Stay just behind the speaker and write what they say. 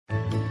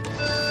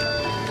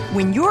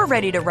When you're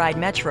ready to ride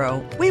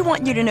Metro, we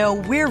want you to know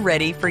we're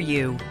ready for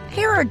you.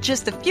 Here are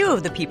just a few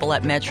of the people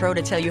at Metro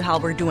to tell you how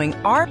we're doing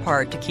our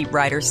part to keep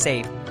riders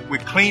safe. We're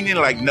cleaning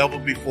like never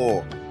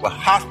before with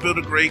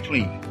hospital-grade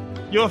cleaning.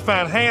 You'll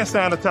find hand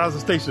sanitizer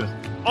stations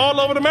all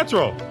over the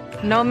Metro.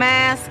 No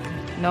mask,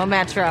 no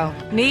Metro.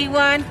 Need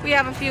one? We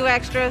have a few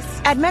extras.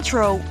 At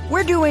Metro,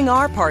 we're doing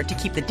our part to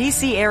keep the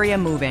D.C. area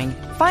moving.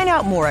 Find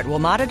out more at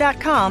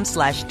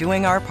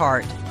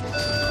WMATA.com/doingourpart.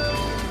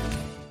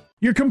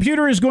 Your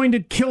computer is going to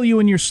kill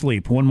you in your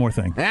sleep. One more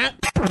thing.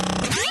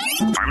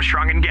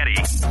 Armstrong and Getty.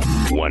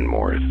 One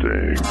more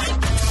thing.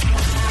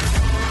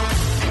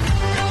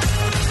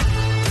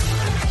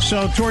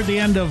 So toward the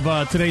end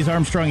of today's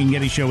Armstrong and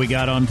Getty show, we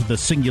got onto the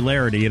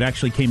singularity. It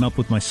actually came up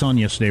with my son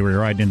yesterday. We were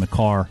riding in the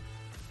car.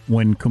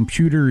 When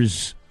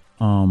computers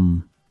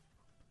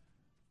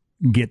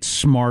get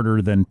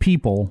smarter than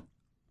people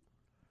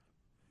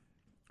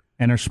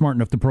and are smart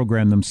enough to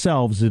program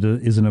themselves, it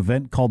is an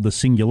event called the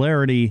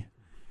singularity.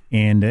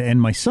 And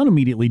my son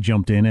immediately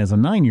jumped in as a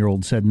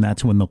 9-year-old, said, and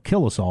that's when they'll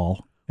kill us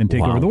all and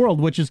take over the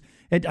world, which is,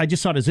 I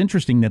just thought it was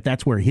interesting that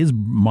that's where his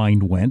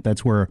mind went.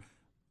 That's where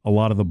a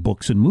lot of the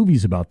books and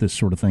movies about this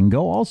sort of thing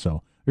go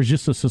also. There's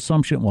just this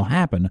assumption it will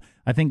happen.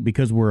 I think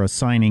because we're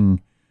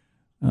assigning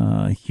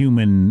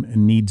human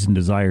needs and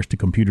desires to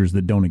computers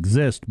that don't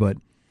exist. But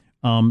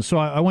so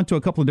I went to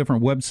a couple of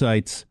different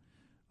websites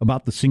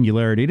about the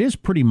singularity. It is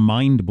pretty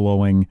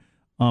mind-blowing.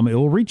 It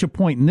will reach a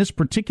point, and this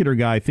particular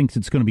guy thinks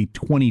it's going to be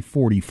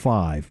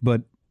 2045,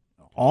 but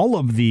all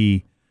of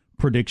the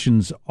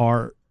predictions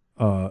are,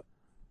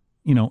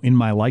 in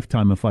my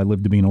lifetime, if I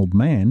live to be an old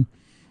man,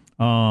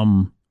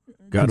 God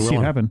will see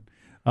it happen.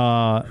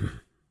 By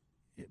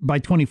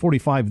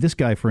 2045, this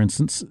guy, for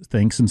instance,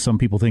 thinks, and some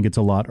people think it's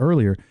a lot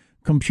earlier,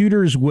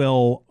 computers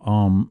will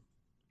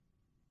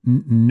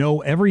know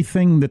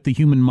everything that the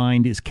human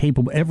mind is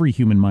capable, every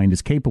human mind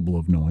is capable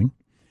of knowing.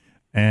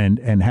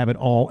 And have it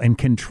all, and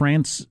can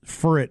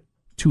transfer it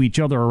to each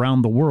other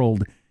around the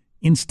world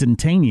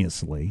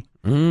instantaneously,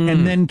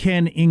 and then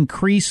can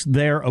increase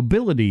their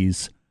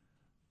abilities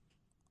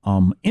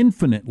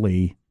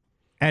infinitely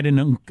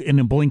in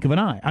a blink of an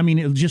eye. I mean,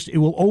 it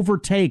will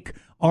overtake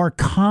our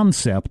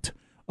concept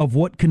of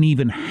what can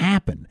even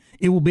happen.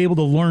 It will be able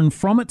to learn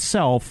from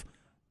itself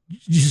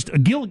just a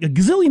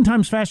gazillion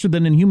times faster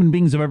than human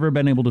beings have ever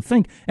been able to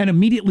think, and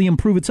immediately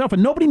improve itself.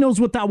 And nobody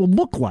knows what that will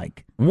look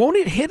like. Won't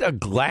it hit a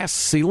glass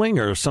ceiling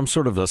or some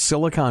sort of a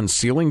silicon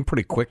ceiling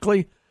pretty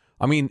quickly?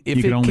 I mean, if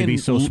you can only be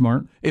so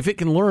smart. If it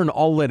can learn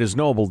all that is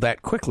knowable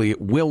that quickly,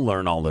 it will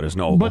learn all that is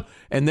knowable.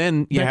 And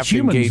then you have to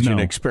engage in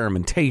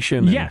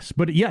experimentation.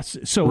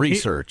 So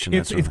research.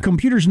 If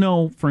computers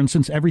know, for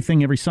instance,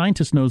 everything every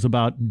scientist knows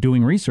about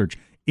doing research,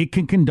 it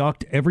can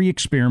conduct every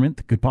experiment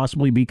that could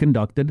possibly be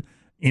conducted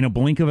in a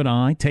blink of an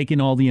eye, taking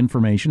all the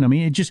information. I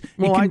mean,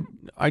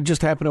 I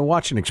just happened to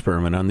watch an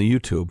experiment on the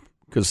YouTube,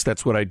 because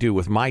that's what I do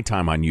with my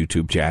time on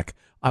YouTube, Jack.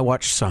 I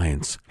watch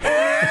science.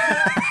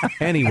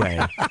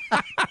 Anyway,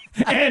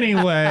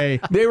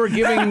 they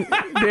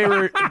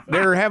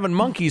were having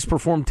monkeys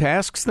perform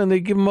tasks, then they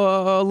give them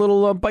a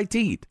little bite to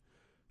eat.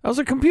 How's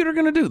a computer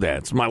going to do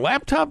that? Is my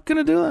laptop going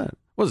to do that?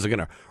 What is it going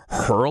to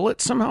hurl it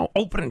somehow,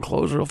 open and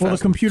close real fast? Well,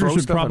 the computers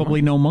would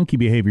probably know monkey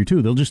behavior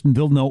too.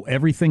 They'll know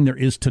everything there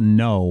is to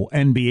know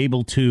and be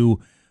able to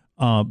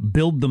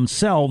build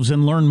themselves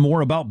and learn more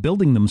about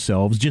building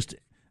themselves just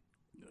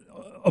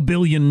a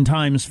billion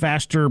times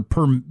faster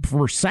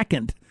per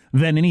second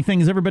than anything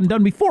has ever been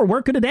done before.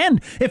 Where could it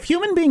end? If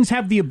human beings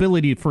have the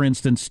ability, for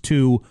instance,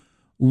 to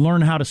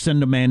learn how to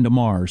send a man to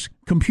Mars,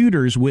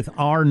 computers with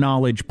our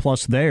knowledge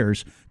plus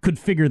theirs could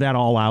figure that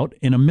all out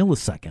in a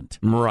millisecond.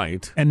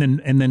 Right. And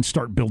then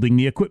start building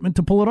the equipment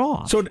to pull it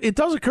off. So it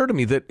does occur to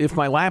me that if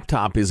my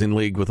laptop is in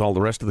league with all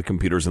the rest of the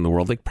computers in the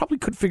world, they probably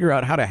could figure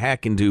out how to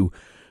hack into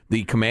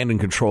the command and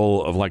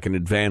control of like an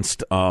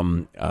advanced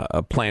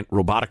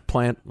robotic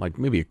plant, like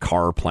maybe a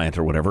car plant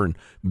or whatever, and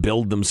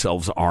build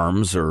themselves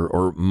arms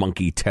or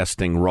monkey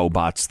testing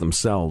robots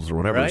themselves or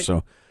whatever. Right.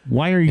 So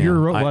why are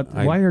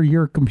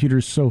your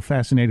computers so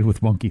fascinated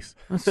with monkeys?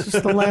 That's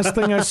just the last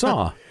thing I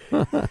saw.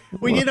 Well,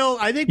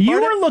 I think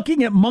you were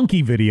looking at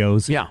monkey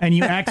videos, yeah, and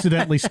you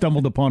accidentally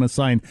stumbled upon a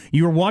sign.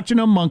 You were watching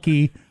a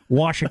monkey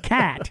wash a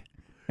cat,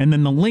 and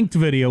then the linked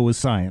video was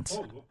science.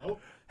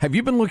 Have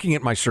you been looking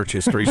at my search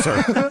history,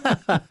 sir?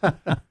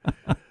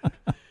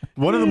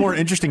 One of the more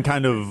interesting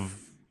kind of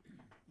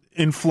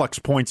influx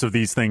points of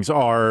these things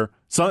are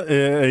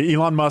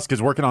Elon Musk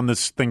is working on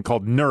this thing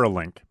called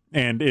Neuralink,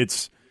 and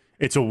it's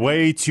a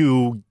way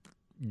to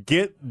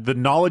get the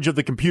knowledge of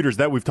the computers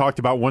that we've talked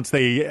about once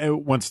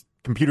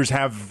computers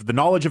have the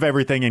knowledge of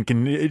everything and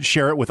can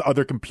share it with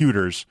other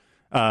computers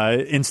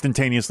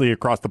instantaneously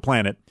across the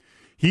planet.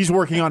 He's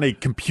working on a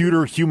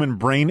computer-human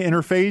brain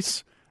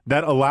interface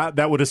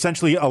that would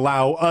essentially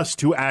allow us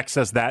to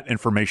access that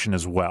information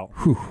as well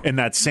in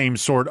that same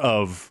sort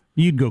of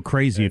You'd go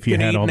crazy if you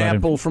had all an that.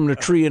 apple from the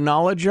tree of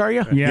knowledge, are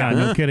you? Yeah,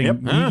 no kidding.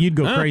 Yep. You'd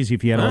go crazy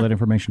if you had all that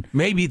information.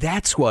 Maybe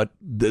that's what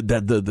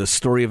the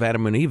story of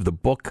Adam and Eve, the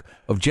book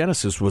of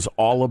Genesis, was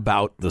all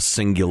about, the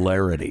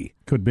singularity.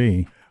 Could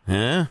be.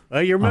 Huh?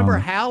 You remember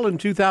Hal in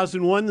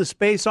 2001, The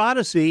Space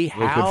Odyssey?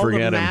 Hal,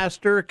 the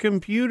master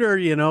computer,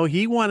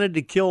 he wanted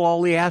to kill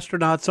all the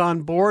astronauts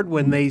on board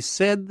when they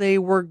said they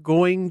were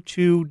going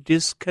to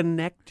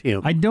disconnect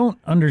him. I don't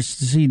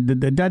understand.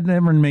 That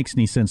never makes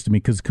any sense to me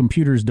because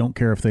computers don't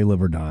care if they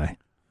live or die.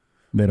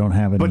 They don't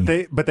have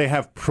any. But they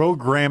have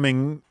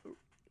programming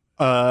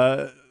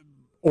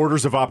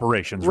orders of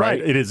operations, right?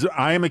 It is,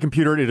 I am a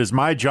computer. It is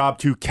my job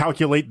to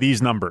calculate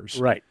these numbers.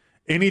 Right.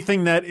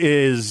 Anything that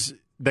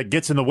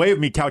gets in the way of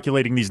me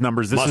calculating these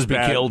numbers, this must is be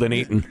bad. Killed and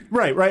eaten.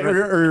 Right.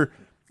 Or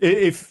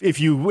if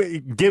you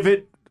give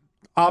it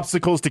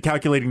obstacles to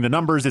calculating the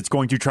numbers, it's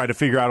going to try to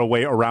figure out a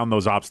way around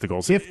those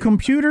obstacles. If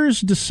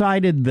computers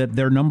decided that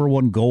their number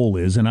one goal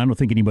is, and I don't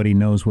think anybody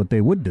knows what they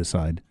would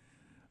decide,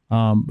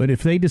 but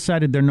if they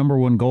decided their number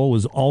one goal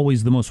was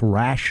always the most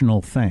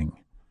rational thing,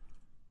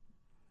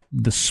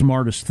 the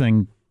smartest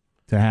thing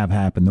to have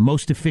happen, the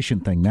most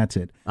efficient thing, that's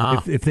it.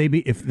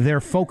 If their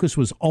focus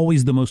was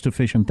always the most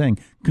efficient thing,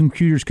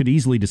 computers could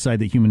easily decide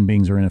that human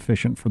beings are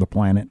inefficient for the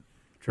planet.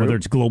 True. Whether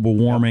it's global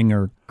warming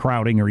or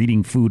crowding or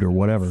eating food or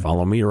whatever.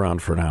 Follow me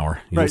around for an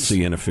hour. You'll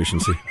see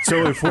inefficiency.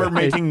 So if we're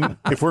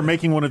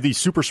making one of these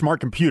super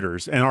smart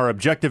computers and our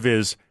objective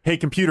is, hey,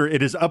 computer,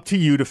 it is up to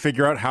you to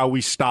figure out how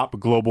we stop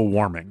global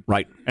warming.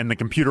 Right. And the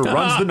computer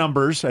runs the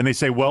numbers and they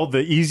say, well,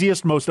 the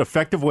easiest, most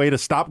effective way to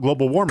stop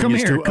global warming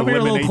is to eliminate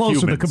a little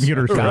closer, humans. The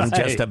computer Come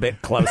just a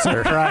bit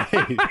closer. Right.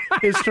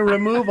 Is to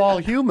remove all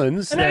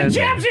humans. And then it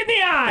jabs you in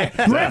the eye,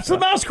 wraps the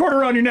mouse cord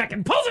around your neck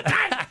and pulls it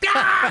tight.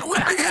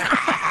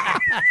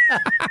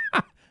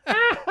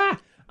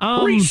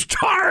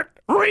 Restart.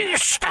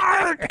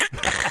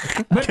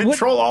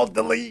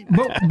 Control-Alt-Delete.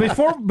 But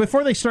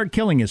before they start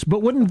killing us,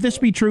 but wouldn't this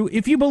be true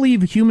if you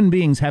believe human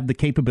beings have the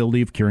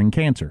capability of curing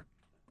cancer?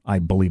 I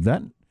believe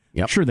that.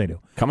 Yep. Sure they do.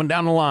 Coming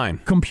down the line.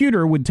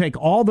 Computer would take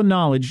all the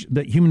knowledge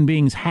that human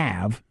beings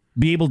have,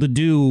 be able to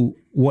do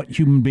what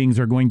human beings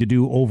are going to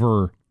do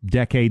over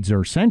decades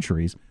or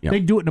centuries. Yep.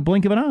 They'd do it in a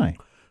blink of an eye.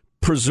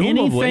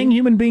 Presumably. Anything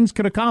human beings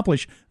could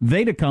accomplish,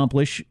 they'd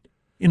accomplish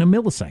in a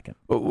millisecond.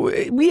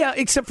 Yeah,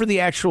 except for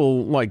the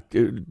actual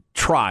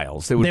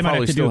trials. They might probably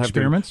have to still do have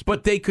experiments. To,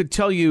 but they could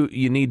tell you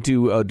need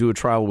to do a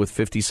trial with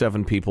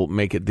 57 people,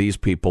 make it these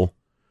people,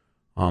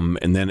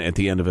 and then at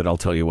the end of it, I'll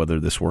tell you whether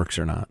this works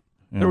or not.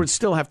 Yeah. There would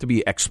still have to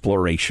be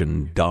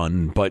exploration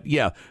done, but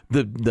yeah,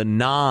 the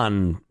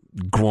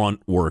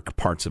non-grunt work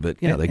parts of it,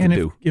 yeah, they could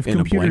do. If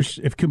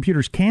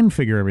computers can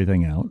figure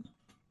everything out.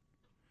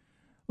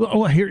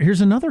 Well,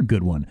 here's another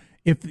good one.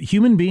 If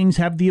human beings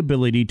have the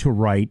ability to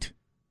write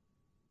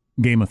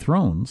Game of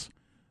Thrones,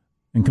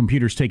 and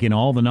computers take in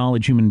all the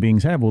knowledge human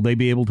beings have, will they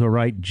be able to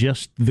write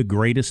just the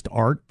greatest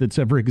art that's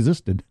ever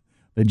existed?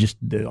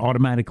 They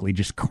automatically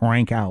just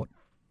crank out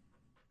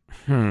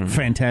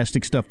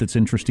fantastic stuff that's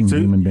interesting to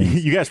human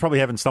beings. You guys probably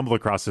haven't stumbled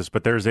across this,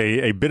 but there's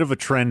a bit of a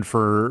trend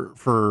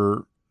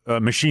for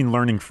machine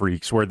learning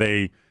freaks where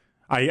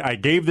I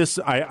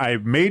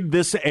made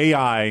this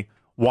AI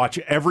watch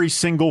every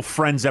single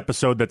Friends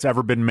episode that's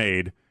ever been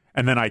made,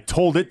 and then I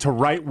told it to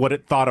write what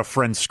it thought a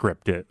Friends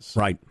script is.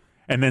 Right.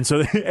 And then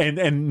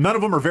and none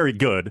of them are very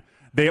good.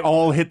 They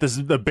all hit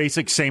the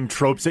basic same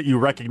tropes that you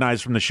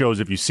recognize from the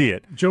shows if you see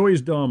it.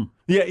 Joey's dumb.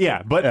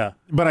 Yeah. But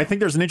I think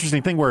there's an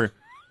interesting thing where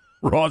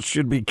Ross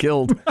should be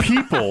killed.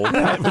 People.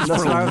 That's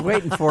what I was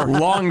waiting for.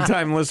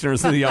 Long-time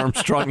listeners of the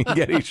Armstrong and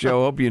Getty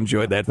Show. Hope you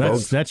enjoyed that,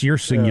 folks. That's your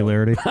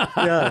singularity.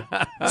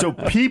 Yeah. So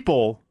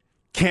people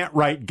can't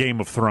write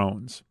Game of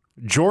Thrones.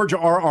 George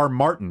R.R.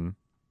 Martin,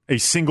 a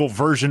single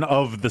version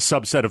of the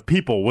subset of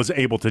people, was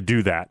able to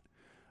do that.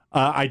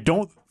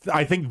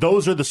 I think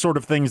those are the sort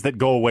of things that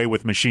go away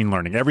with machine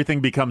learning. Everything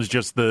becomes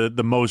just the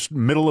most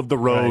middle of the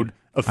road,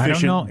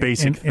 efficient,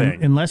 basic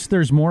thing. Unless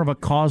there's more of a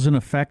cause and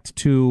effect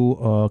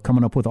to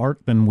coming up with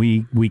art than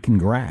we can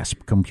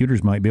grasp.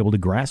 Computers might be able to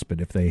grasp it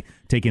if they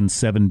take in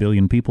 7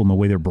 billion people and the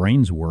way their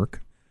brains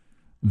work.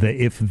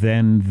 If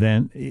then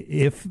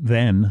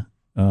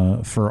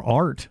for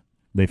art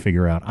they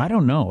figure out. I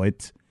don't know.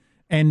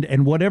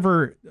 And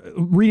whatever,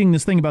 reading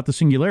this thing about the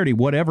singularity,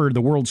 whatever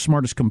the world's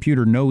smartest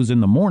computer knows in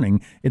the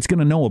morning, it's going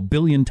to know 1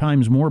 billion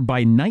times more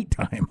by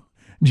nighttime.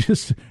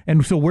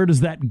 And so where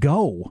does that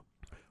go?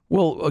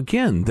 Well,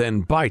 again,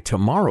 then by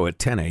tomorrow at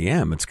 10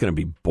 a.m., it's going to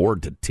be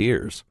bored to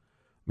tears.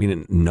 I mean,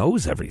 it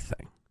knows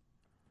everything.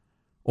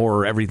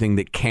 Or everything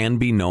that can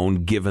be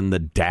known given the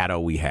data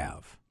we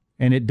have.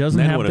 And it doesn't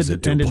have what does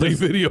it do? Play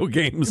video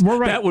games. Well,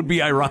 right. That would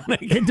be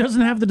ironic. It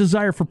doesn't have the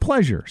desire for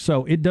pleasure,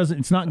 so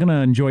it's not going to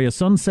enjoy a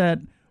sunset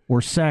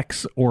or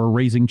sex or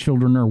raising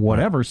children or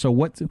whatever. Right. So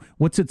what's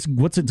its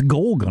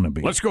goal going to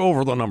be? Let's go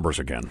over the numbers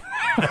again.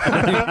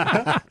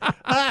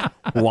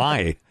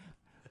 Why?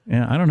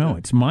 Yeah, I don't know.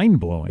 It's mind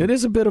blowing. It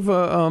is a bit of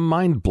a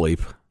mind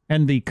bleep.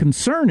 And the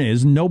concern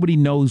is nobody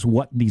knows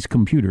what these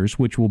computers,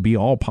 which will be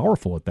all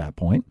powerful at that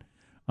point,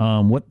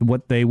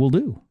 what they will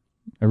do.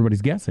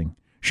 Everybody's guessing.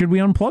 Should we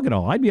unplug it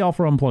all? I'd be all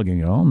for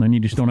unplugging it all, and then you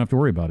just don't have to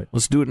worry about it.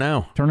 Let's do it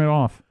now. Turn it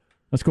off.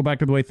 Let's go back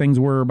to the way things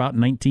were about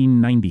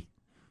 1990.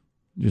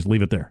 Just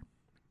leave it there.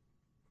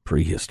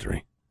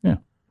 Prehistory. Yeah.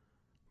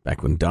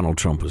 Back when Donald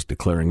Trump was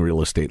declaring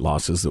real estate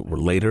losses that were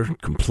later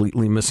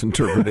completely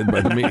misinterpreted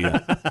by the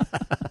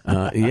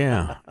media.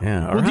 Yeah.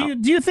 Well,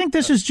 do you think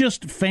this is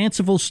just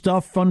fanciful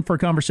stuff, fun for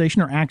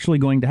conversation, or actually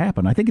going to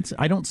happen?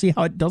 I don't see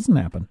how it doesn't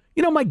happen.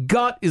 My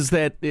gut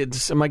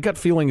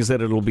feeling is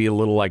that it'll be a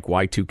little like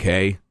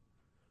Y2K.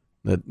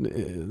 That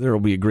there will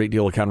be a great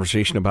deal of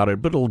conversation about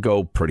it, but it'll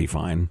go pretty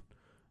fine.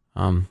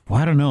 Well,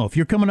 I don't know. If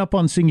you're coming up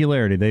on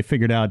Singularity, they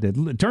figured out that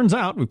it turns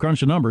out, we've crunched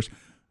the numbers,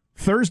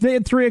 Thursday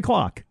at 3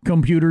 o'clock,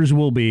 computers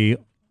will be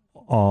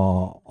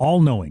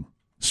all-knowing,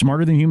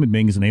 smarter than human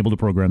beings, and able to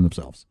program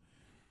themselves.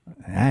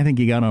 I think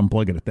you got to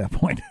unplug it at that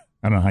point.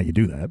 I don't know how you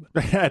do that.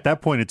 At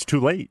that point, it's too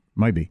late.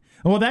 Might be.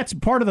 Well, that's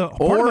part of the...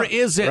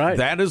 is it? Right.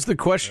 That is the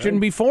question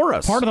before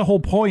us. Part of the whole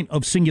point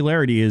of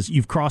Singularity is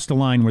you've crossed a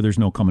line where there's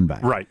no coming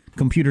back. Right.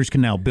 Computers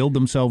can now build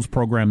themselves,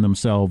 program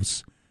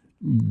themselves.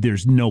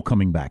 There's no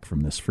coming back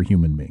from this for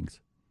human beings.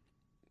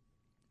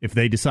 If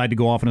they decide to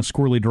go off in a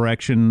squirrely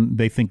direction,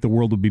 they think the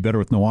world would be better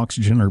with no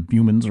oxygen or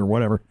humans or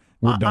whatever,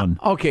 we're done.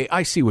 Okay,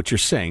 I see what you're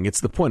saying.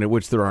 It's the point at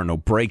which there are no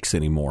brakes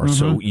anymore,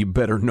 so you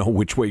better know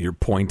which way you're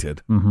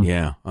pointed. Mm-hmm.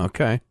 Yeah,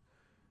 okay.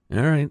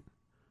 All right.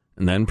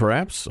 And then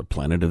perhaps a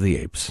Planet of the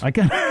Apes. I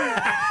can.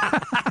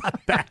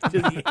 Back to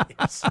the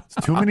Apes.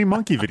 It's too many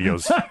monkey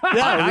videos.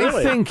 Yeah,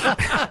 really.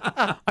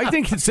 I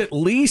think it's at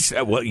least,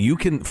 well, you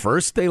can,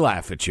 first they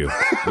laugh at you.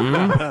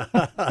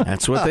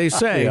 That's what they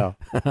say. Yeah.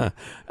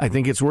 I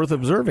think it's worth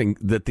observing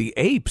that the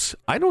apes,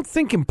 I don't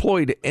think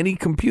employed any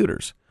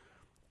computers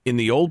in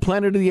the old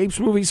Planet of the Apes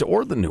movies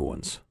or the new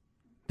ones.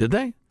 Did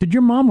they? Did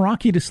your mom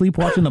rock you to sleep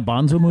watching the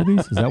Bonzo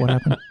movies? Is that what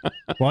happened?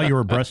 While you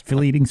were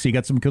breastfeeding, so you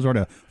got some sort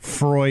of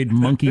Freud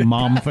monkey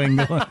mom thing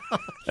going?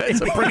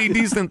 That's a pretty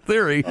decent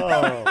theory.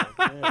 Oh,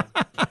 man.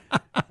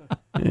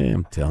 Yeah,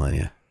 I'm telling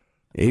you.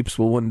 Apes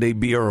will one day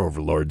be our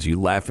overlords. You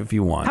laugh if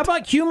you want. How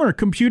about humor?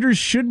 Computers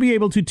should be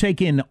able to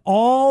take in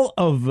all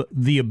of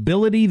the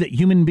ability that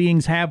human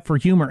beings have for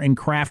humor and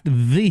craft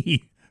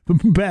the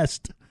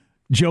best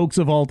jokes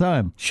of all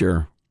time.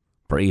 Sure.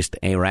 Priest,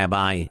 a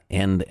rabbi,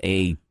 and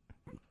a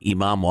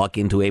imam walk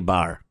into a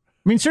bar.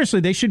 I mean,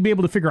 seriously, they should be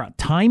able to figure out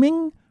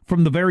timing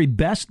from the very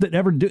best that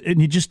ever do,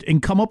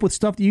 and come up with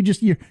stuff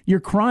that you're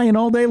crying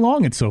all day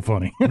long. It's so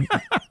funny.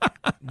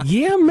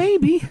 Yeah,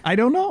 maybe. I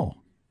don't know.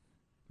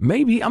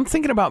 Maybe. I'm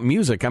thinking about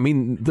music. I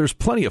mean, there's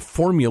plenty of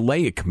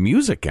formulaic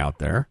music out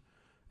there,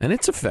 and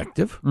it's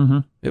effective. Mm-hmm.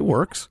 It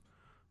works.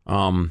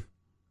 I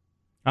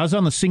was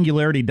on the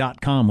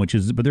singularity.com,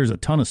 but there's a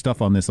ton of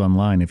stuff on this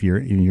online if you're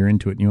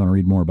into it and you want to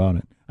read more about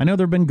it. I know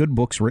there have been good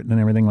books written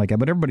and everything like that,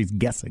 but everybody's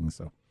guessing,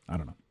 so I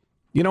don't know.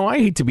 I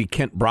hate to be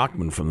Kent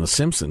Brockman from The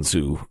Simpsons,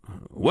 who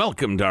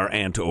welcomed our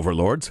ant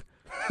overlords.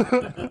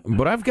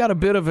 But I've got a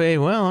bit of I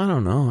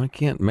don't know. I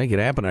can't make it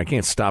happen. I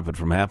can't stop it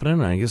from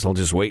happening. I guess I'll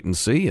just wait and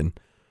see. And,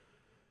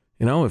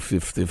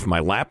 if my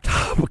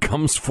laptop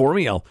comes for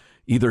me, I'll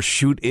either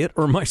shoot it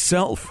or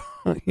myself.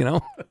 Yeah.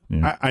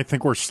 I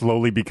think we're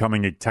slowly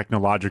becoming a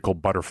technological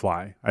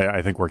butterfly.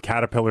 I think we're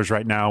caterpillars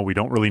right now. We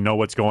don't really know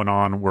what's going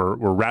on. We're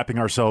wrapping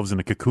ourselves in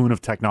a cocoon of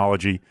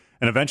technology,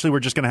 and eventually we're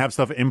just going to have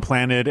stuff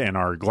implanted, and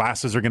our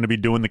glasses are going to be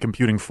doing the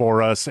computing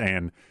for us,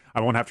 and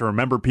I won't have to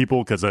remember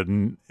people because a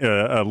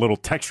little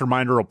text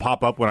reminder will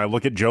pop up when I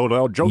look at Joe.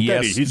 Oh, Joe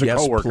Getty, he's a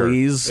coworker.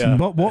 Please. Yeah.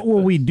 But what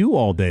will we do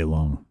all day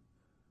long?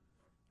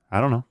 I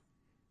don't know.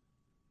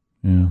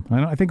 Yeah,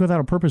 I think without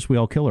a purpose, we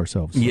all kill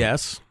ourselves. So.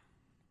 Yes.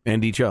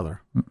 And each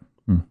other.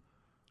 Mm-hmm.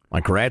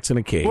 Like rats in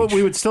a cage. Well,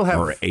 we would still have...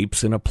 Or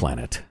apes in a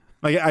planet.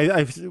 Like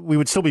we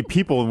would still be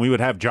people, and we would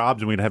have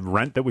jobs, and we'd have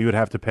rent that we would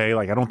have to pay.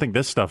 Like, I don't think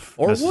this stuff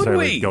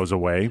necessarily goes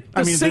away.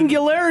 The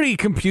Singularity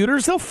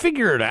computers, they'll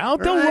figure it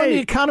out. They'll run the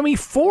economy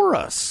for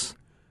us.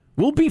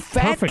 We'll be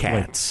fat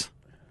cats.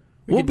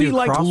 We'll be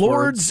like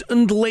lords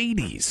and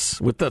ladies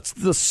with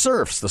the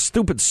serfs, the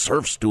stupid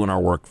serfs doing our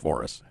work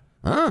for us.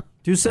 Huh?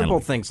 Do simple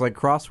things like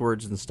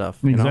crosswords and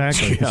stuff.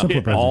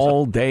 Exactly.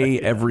 All day,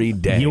 every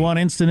day. You want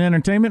instant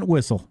entertainment?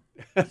 Whistle.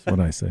 That's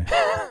what I say.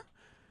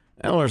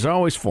 Well, there's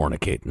always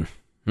fornicating.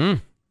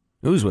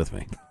 Who's with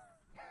me?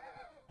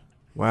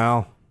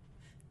 Well,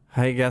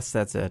 I guess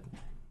that's it.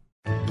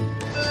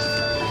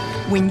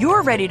 When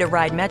you're ready to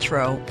ride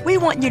Metro, we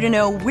want you to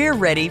know we're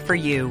ready for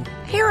you.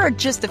 Here are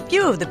just a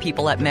few of the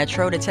people at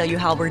Metro to tell you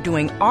how we're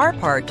doing our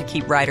part to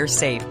keep riders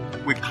safe.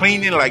 We're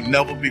cleaning like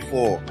never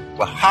before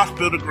with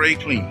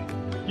hospital-grade cleaning.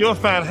 You'll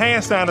find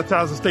hand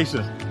sanitizer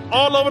stations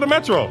all over the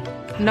Metro.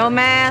 No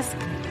mask,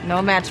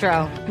 no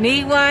Metro.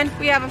 Need one?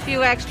 We have a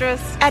few extras.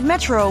 At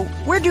Metro,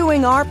 we're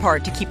doing our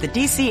part to keep the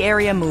D.C.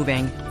 area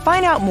moving.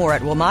 Find out more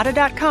at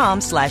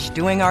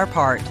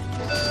WMATA.com/doingourpart.